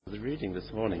The reading this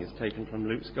morning is taken from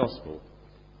Luke's Gospel,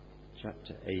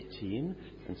 chapter 18,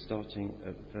 and starting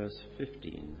at verse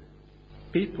 15.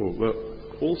 People were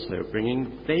also bringing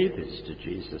babies to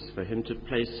Jesus for him to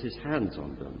place his hands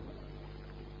on them.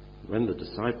 When the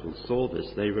disciples saw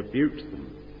this, they rebuked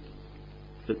them.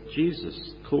 But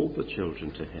Jesus called the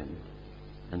children to him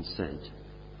and said,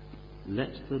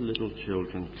 "Let the little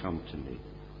children come to me,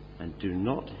 and do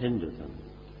not hinder them,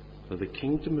 for the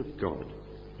kingdom of God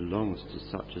belongs to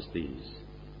such as these.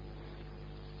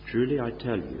 Truly I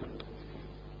tell you,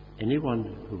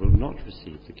 anyone who will not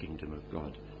receive the kingdom of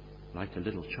God like a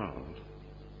little child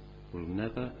will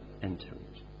never enter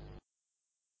it."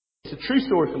 It's a true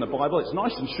story from the Bible. It's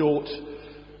nice and short,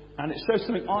 and it shows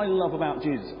something I love about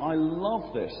Jesus. I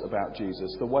love this about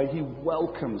Jesus, the way he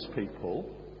welcomes people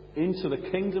into the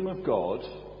kingdom of God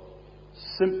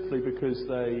simply because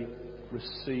they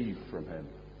receive from him.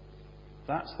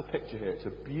 That's the picture here. It's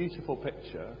a beautiful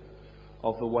picture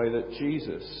of the way that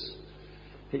Jesus,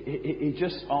 he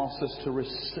just asks us to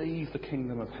receive the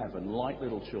kingdom of heaven like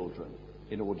little children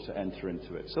in order to enter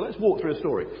into it. So let's walk through a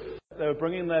story. They were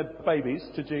bringing their babies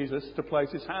to Jesus to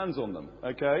place his hands on them,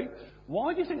 okay?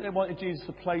 Why do you think they wanted Jesus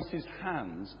to place his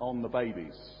hands on the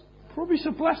babies? Probably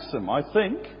to bless them, I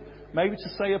think. Maybe to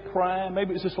say a prayer.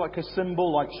 Maybe it's just like a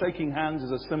symbol, like shaking hands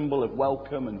is a symbol of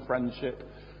welcome and friendship.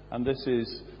 And this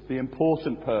is the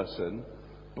important person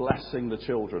blessing the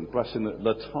children, blessing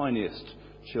the tiniest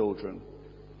children.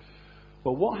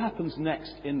 But what happens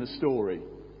next in the story?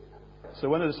 So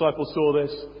when the disciples saw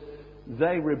this,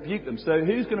 they rebuked them. So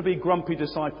who's going to be grumpy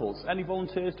disciples? Any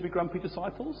volunteers to be grumpy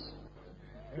disciples?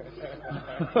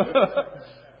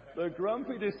 The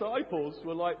grumpy disciples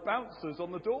were like bouncers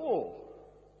on the door.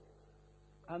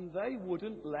 And they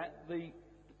wouldn't let the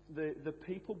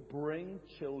people bring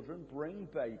children, bring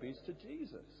babies to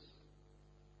Jesus.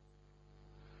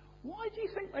 Why do you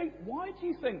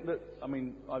think that,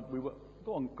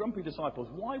 go on, grumpy disciples,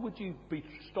 why would you be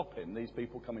stopping these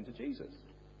people coming to Jesus?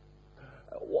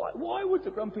 Why would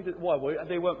the grumpy,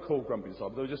 they weren't called grumpy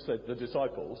disciples, they just said the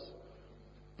disciples.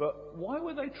 But why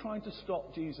were they trying to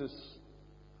stop Jesus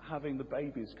having the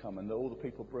babies come and all the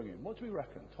people bring him? What do we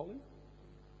reckon, Tolly?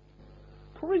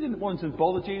 Probably didn't want to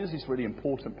bother Jesus. He's a really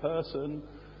important person.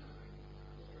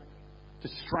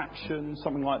 Distraction,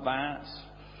 something like that.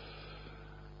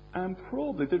 And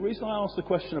probably, the reason I asked the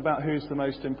question about who's the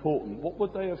most important, what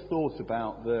would they have thought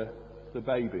about the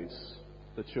babies,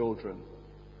 the children?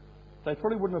 They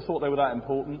probably wouldn't have thought they were that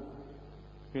important.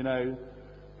 You know,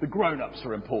 the grown-ups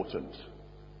are important.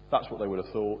 That's what they would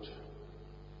have thought.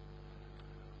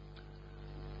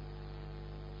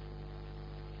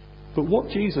 But what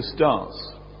Jesus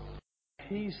does,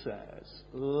 he says,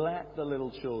 "Let the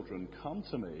little children come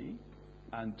to me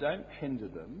and don't hinder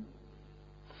them,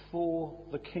 for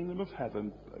the kingdom of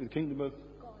heaven, the kingdom of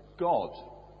God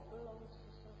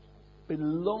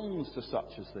belongs to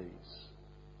such as these."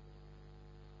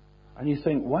 And you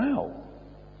think, wow,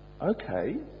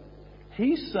 okay,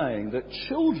 he's saying that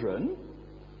children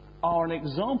are an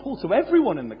example to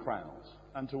everyone in the crowd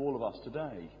and to all of us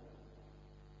today.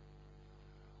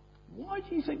 Why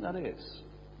do you think that is?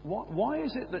 Why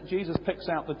is it that Jesus picks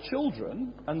out the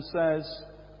children and says,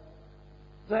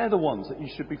 they're the ones that you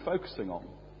should be focusing on?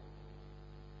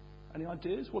 Any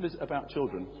ideas? What is it about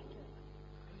children?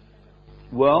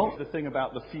 Well, the thing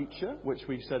about the future, which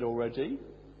we said already.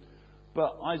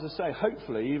 But as I say,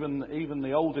 hopefully even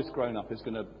the oldest grown-up is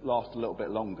going to last a little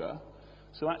bit longer.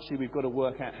 So actually we've got to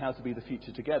work out how to be the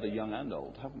future together, young and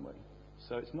old, haven't we?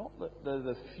 So it's not that they're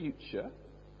the future.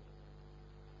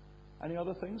 Any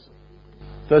other things?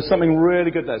 There's something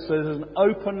really good there. So there's an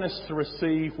openness to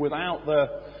receive without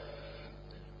the...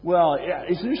 Well, yeah,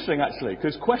 it's interesting actually,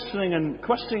 because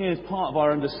questioning is part of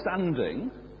our understanding.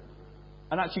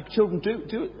 And actually children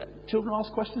children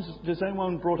ask questions. Does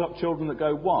anyone brought up children that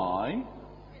go, why?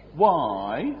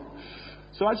 Why?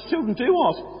 So actually children do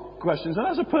ask questions, and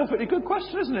that's a perfectly good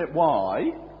question, isn't it?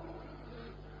 Why?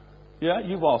 Yeah,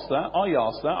 you've asked that. I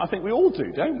asked that. I think we all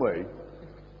do, don't we?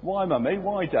 Why, Mummy?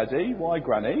 Why, Daddy? Why,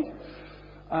 Granny?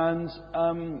 And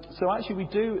so actually we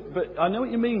do, but I know what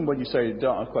you mean when you say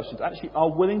don't ask questions. Actually are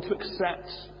willing to accept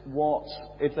what,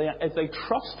 if they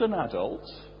trust an adult,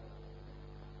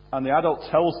 and the adult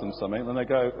tells them something, then they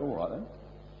go, all right then.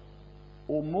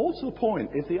 Or more to the point,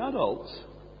 if the adult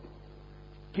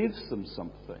gives them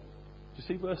something. Do you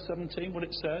see verse 17, what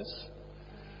it says?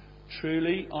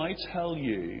 Truly, I tell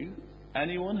you,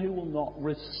 anyone who will not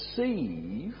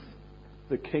receive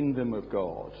the kingdom of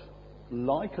God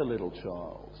like a little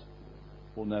child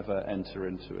will never enter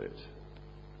into it.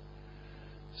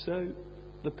 So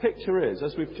the picture is,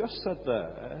 as we've just said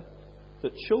there,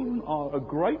 that children are a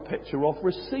great picture of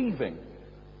receiving.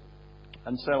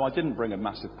 And so I didn't bring a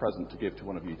massive present to give to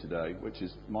one of you today, which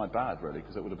is my bad, really,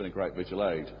 because it would have been a great visual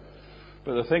aid.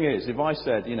 But the thing is, if I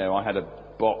said, I had a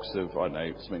box of, I don't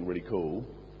know, something really cool,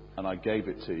 and I gave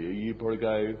it to you, you'd probably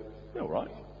go, yeah, all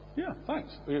right. Yeah,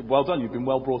 thanks. Well done. You've been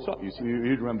well brought up.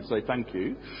 You'd remember to say thank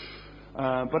you.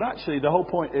 But actually, the whole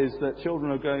point is that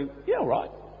children are going, yeah, all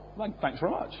right. Thanks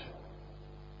very much.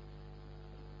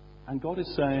 And God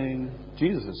is saying,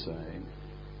 Jesus is saying,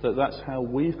 that that's how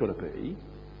we've got to be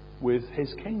with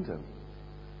his kingdom.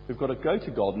 We've got to go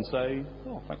to God and say,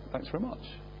 oh, thanks very much.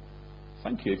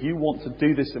 Thank you. If you want to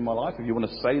do this in my life, if you want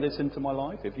to say this into my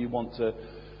life,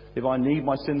 if I need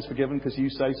my sins forgiven because you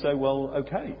say so, well,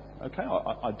 okay,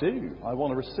 I do. I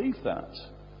want to receive that.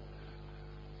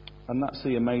 And that's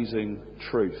the amazing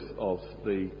truth of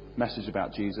the message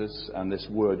about Jesus and this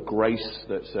word grace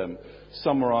that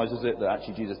summarises it, that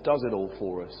actually Jesus does it all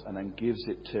for us and then gives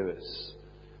it to us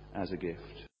as a gift.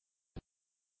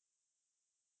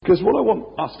 Because what I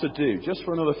want us to do, just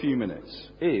for another few minutes,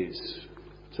 is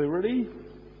to really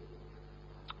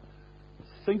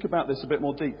think about this a bit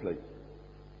more deeply.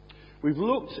 We've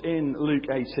looked in Luke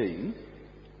 18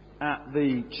 at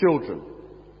the children,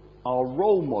 our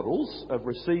role models of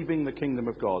receiving the kingdom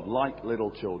of God, like little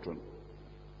children.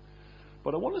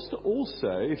 But I want us to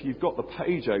also, if you've got the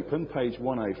page open, page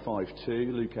 1052,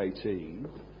 Luke 18,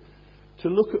 to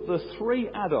look at the three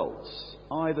adults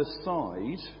either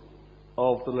side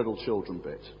of the little children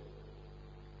bit.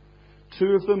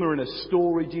 Two of them are in a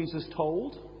story Jesus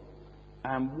told,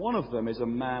 and one of them is a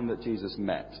man that Jesus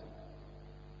met.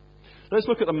 Let's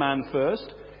look at the man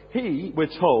first. He, we're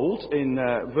told in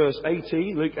verse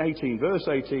 18, Luke 18, verse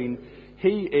 18,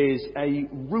 he is a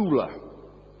ruler,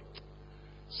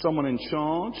 someone in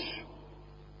charge,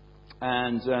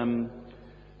 and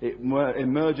it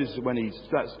emerges when he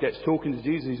gets talking to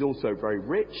Jesus. He's also very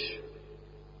rich,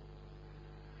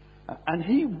 and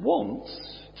he wants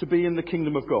to be in the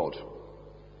kingdom of God.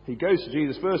 He goes to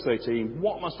Jesus, verse 18,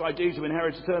 what must I do to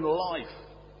inherit eternal life?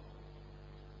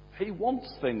 He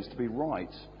wants things to be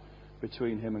right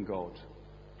between him and God.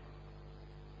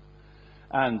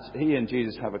 And he and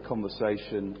Jesus have a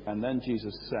conversation, and then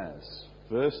Jesus says,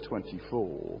 verse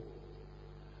 24,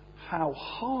 how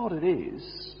hard it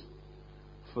is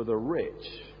for the rich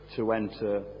to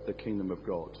enter the kingdom of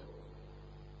God.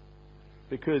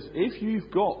 Because if you've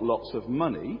got lots of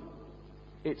money,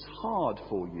 it's hard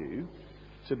for you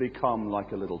to become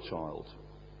like a little child.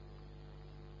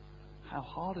 How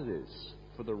hard it is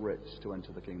for the rich to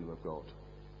enter the kingdom of God.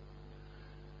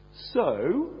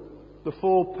 So, the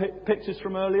four pictures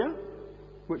from earlier,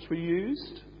 which we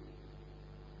used,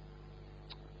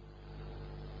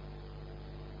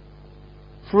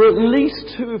 for at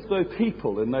least two of the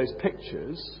people in those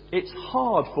pictures, it's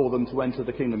hard for them to enter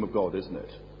the kingdom of God, isn't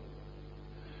it?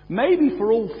 Maybe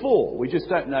for all four, we just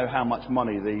don't know how much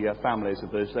money the families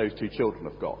of those two children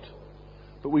have got.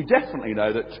 But we definitely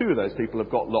know that two of those people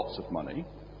have got lots of money.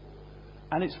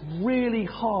 And it's really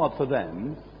hard for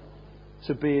them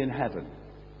to be in heaven.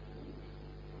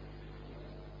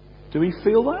 Do we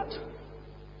feel that?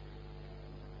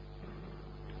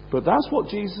 But that's what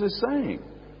Jesus is saying.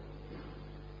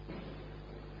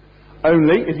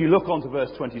 Only, if you look on to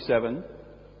verse 27,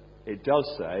 it does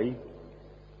say,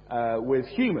 with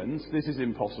humans, this is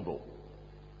impossible.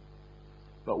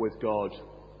 But with God,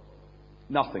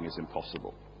 nothing is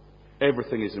impossible.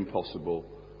 Everything is impossible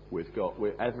with God.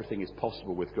 Everything is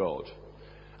possible with God.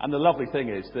 And the lovely thing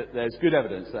is that there's good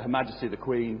evidence that Her Majesty the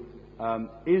Queen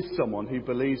is someone who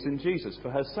believes in Jesus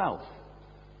for herself.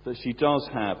 That she does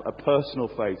have a personal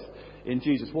faith in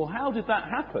Jesus. Well, how did that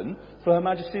happen for Her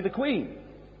Majesty the Queen?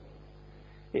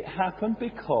 It happened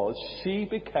because she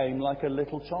became like a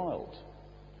little child.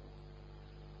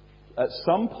 At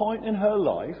some point in her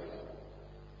life,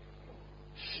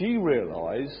 she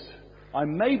realised, I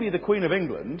may be the Queen of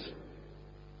England,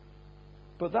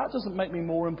 but that doesn't make me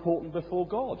more important before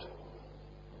God.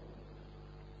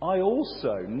 I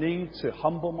also need to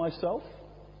humble myself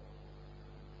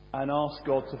and ask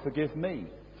God to forgive me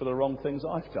for the wrong things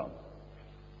I've done.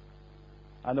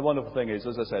 And the wonderful thing is,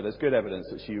 as I say, there's good evidence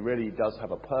that she really does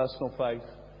have a personal faith.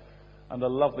 And the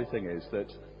lovely thing is that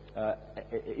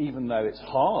even though it's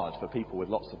hard for people with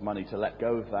lots of money to let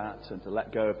go of that and to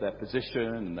let go of their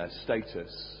position and their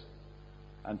status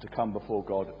and to come before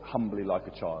God humbly like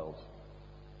a child,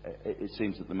 it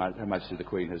seems that Her Majesty the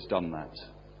Queen has done that.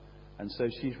 And so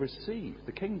she's received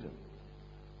the kingdom.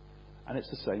 And it's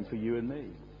the same for you and me.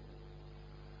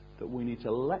 That we need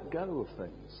to let go of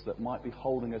things that might be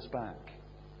holding us back,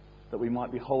 that we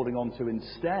might be holding on to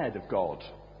instead of God,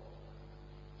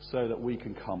 so that we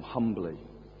can come humbly.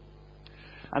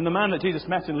 And the man that Jesus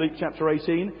met in Luke chapter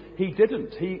 18, he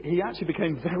didn't. He actually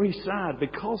became very sad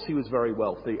because he was very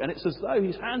wealthy. And it's as though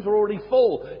his hands were already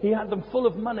full. He had them full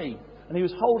of money and he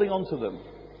was holding on to them.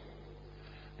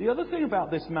 The other thing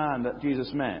about this man that Jesus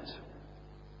met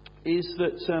is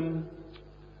that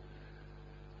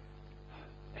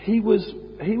he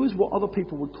was what other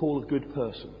people would call a good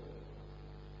person.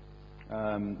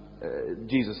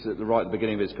 Jesus, right at the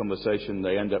beginning of his conversation,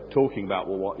 they end up talking about,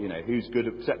 who's good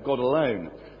except God alone?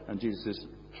 And Jesus is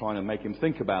trying to make him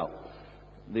think about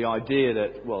the idea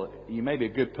that, you may be a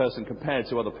good person compared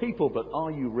to other people, but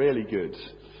are you really good?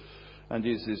 And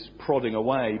Jesus is prodding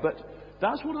away. But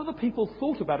that's what other people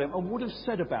thought about him and would have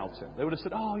said about him. They would have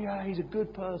said, oh yeah, he's a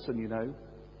good person,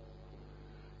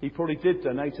 He probably did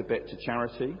donate a bit to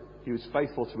charity. He was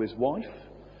faithful to his wife.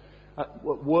 At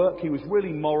work, he was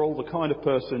really moral, the kind of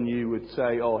person you would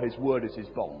say, his word is his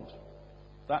bond.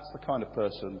 That's the kind of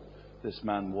person this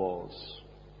man was.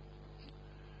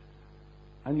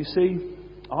 And you see,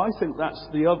 I think that's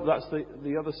the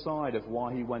other side of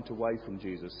why he went away from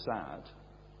Jesus sad.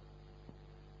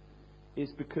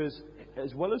 Is because,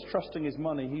 as well as trusting his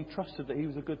money, he trusted that he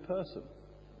was a good person.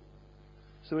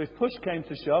 So if push came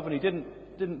to shove and he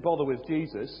didn't bother with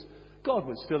Jesus, God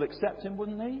would still accept him,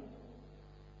 wouldn't he?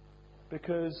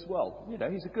 Because,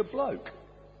 he's a good bloke.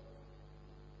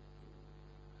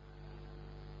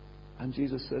 And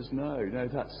Jesus says, no,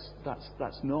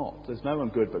 that's not. There's no one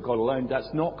good but God alone. That's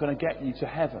not going to get you to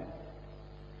heaven.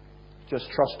 Just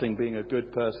trusting being a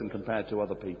good person compared to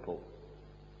other people.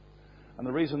 And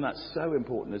the reason that's so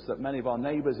important is that many of our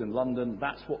neighbours in London,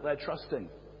 that's what they're trusting.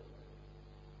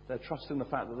 They're trusting the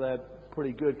fact that they're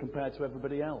pretty good compared to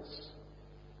everybody else.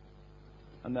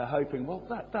 And they're hoping,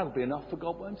 that'll be enough for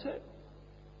God, won't it?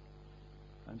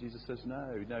 And Jesus says,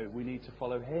 no, we need to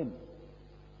follow him.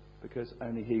 Because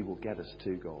only he will get us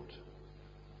to God.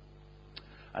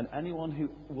 And anyone who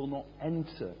will not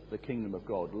enter the kingdom of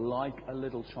God like a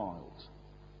little child,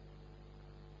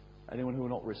 anyone who will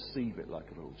not receive it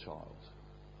like a little child,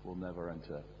 will never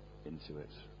enter into it.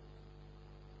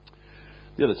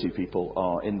 The other two people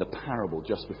are in the parable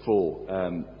just before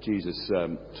Jesus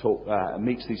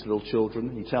meets these little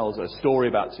children. He tells a story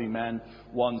about two men.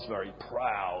 One's very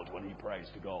proud when he prays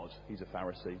to God. He's a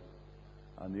Pharisee.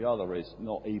 And the other is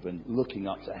not even looking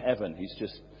up to heaven. He's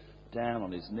just down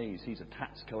on his knees. He's a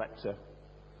tax collector.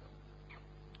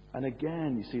 And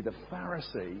again, you see, the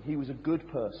Pharisee, he was a good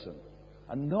person.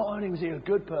 And not only was he a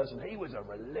good person, he was a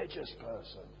religious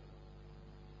person.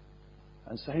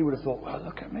 And so he would have thought,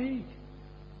 look at me.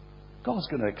 God's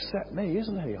going to accept me,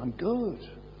 isn't he? I'm good.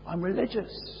 I'm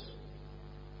religious.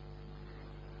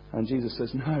 And Jesus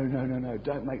says, no.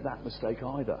 Don't make that mistake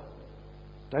either.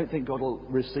 Don't think God will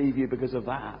receive you because of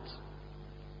that.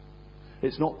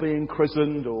 It's not being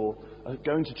christened or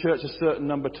going to church a certain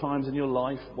number of times in your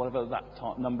life, whatever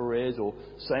that number is, or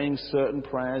saying certain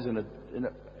prayers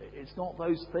it's not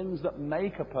those things that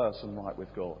make a person right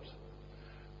with God.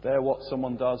 They're what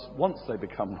someone does once they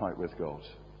become right with God.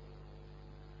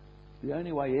 The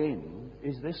only way in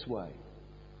is this way,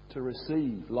 to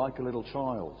receive like a little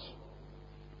child.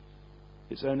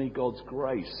 It's only God's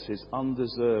grace, his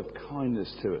undeserved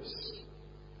kindness to us.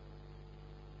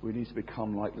 We need to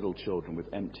become like little children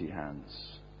with empty hands.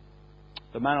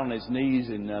 The man on his knees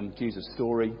in Jesus'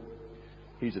 story,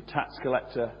 he's a tax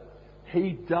collector.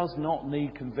 He does not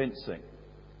need convincing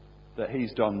that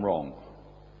he's done wrong.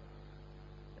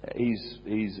 He's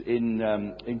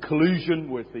in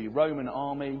collusion with the Roman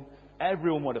army.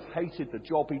 Everyone would have hated the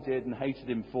job he did and hated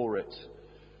him for it,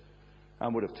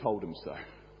 and would have told him so,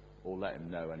 or let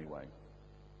him know anyway.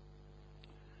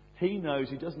 He knows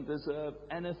he doesn't deserve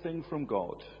anything from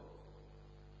God.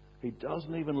 He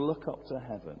doesn't even look up to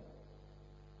heaven.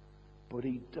 But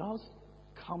he does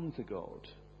come to God,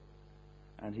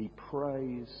 and he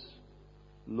prays,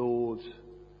 Lord,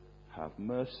 have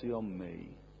mercy on me,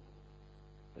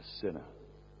 a sinner.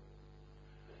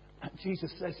 And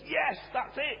Jesus says, yes,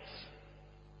 that's it.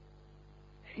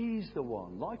 He's the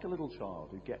one, like a little child,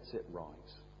 who gets it right.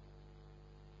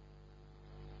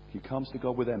 He comes to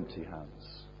God with empty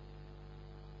hands.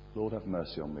 Lord, have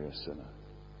mercy on me, a sinner.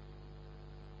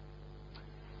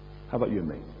 How about you and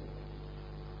me?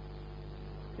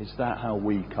 Is that how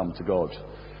we come to God?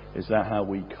 Is that how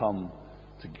we come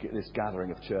to this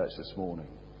gathering of church this morning?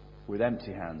 With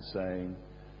empty hands, saying,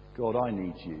 God, I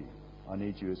need you. I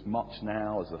need you as much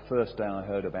now as the first day I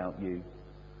heard about you.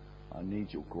 I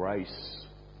need your grace.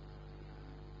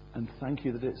 And thank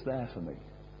you that it's there for me.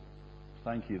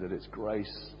 Thank you that it's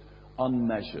grace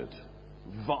unmeasured,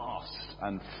 vast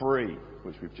and free,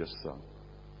 which we've just sung.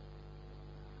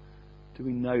 Do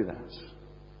we know that?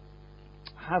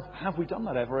 Have we done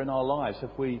that ever in our lives?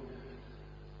 Have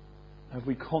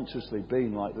we consciously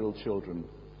been like little children,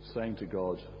 saying to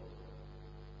God,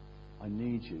 I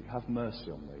need you. Have mercy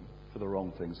on me for the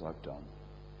wrong things I've done.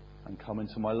 And come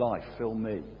into my life. Fill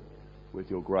me with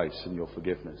your grace and your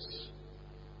forgiveness.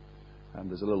 And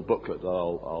there's a little booklet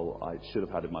that I should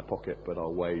have had in my pocket, but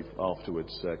I'll wave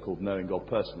afterwards, called Knowing God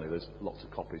Personally. There's lots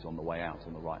of copies on the way out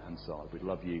on the right-hand side. We'd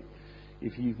love you.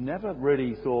 If you've never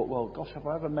really thought, well, gosh, have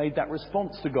I ever made that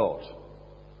response to God?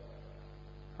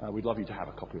 We'd love you to have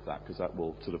a copy of that, because that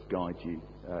will sort of guide you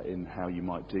in how you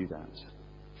might do that.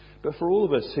 But for all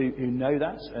of us who know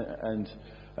that, and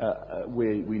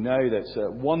we know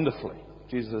that wonderfully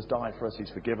Jesus has died for us, He's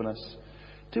forgiven us,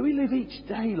 do we live each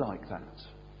day like that?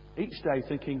 Each day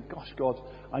thinking, gosh, God,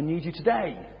 I need you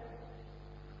today.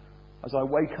 As I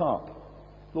wake up,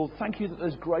 Lord, thank you that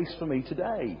there's grace for me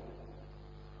today.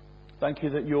 Thank you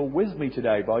that you're with me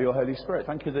today by your Holy Spirit.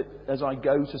 Thank you that as I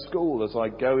go to school, as I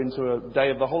go into a day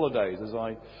of the holidays, as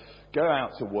I go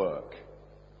out to work,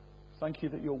 thank you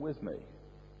that you're with me.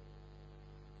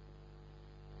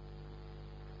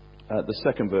 The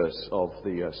second verse of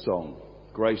the song,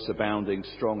 grace abounding,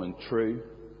 strong and true,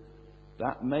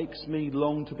 that makes me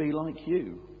long to be like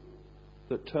you,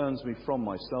 that turns me from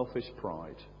my selfish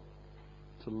pride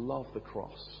to love the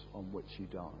cross on which you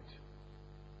died.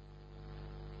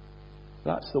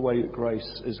 That's the way that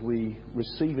grace, as we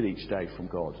receive it each day from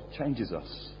God, changes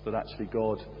us. That actually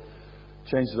God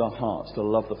changes our hearts to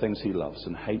love the things He loves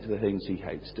and hate the things He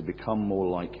hates, to become more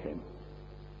like Him.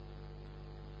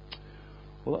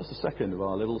 Well, that's the second of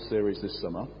our little series this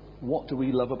summer. What do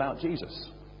we love about Jesus?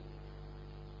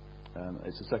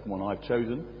 It's the second one I've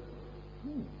chosen.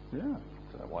 Yeah,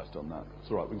 I don't know why it's done that.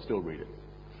 It's all right, we can still read it.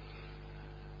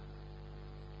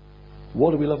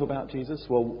 What do we love about Jesus?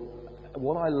 Well,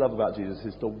 what I love about Jesus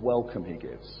is the welcome He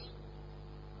gives.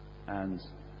 And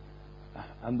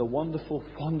the wonderful,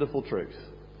 wonderful truth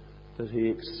that He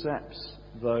accepts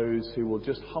those who will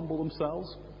just humble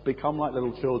themselves, become like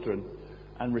little children,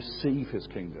 and receive His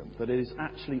kingdom. That it is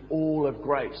actually all of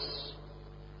grace.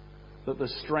 That the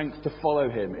strength to follow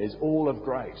Him is all of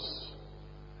grace.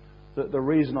 That the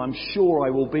reason I'm sure I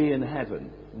will be in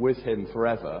heaven with Him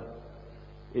forever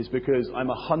is because I'm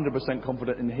 100%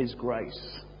 confident in His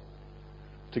grace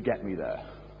to get me there.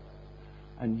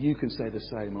 And you can say the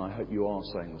same, and I hope you are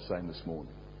saying the same this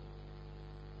morning.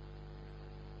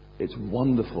 It's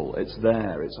wonderful. It's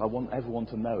there. I want everyone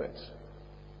to know it.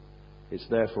 It's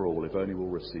there for all, if only we'll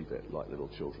receive it like little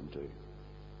children do.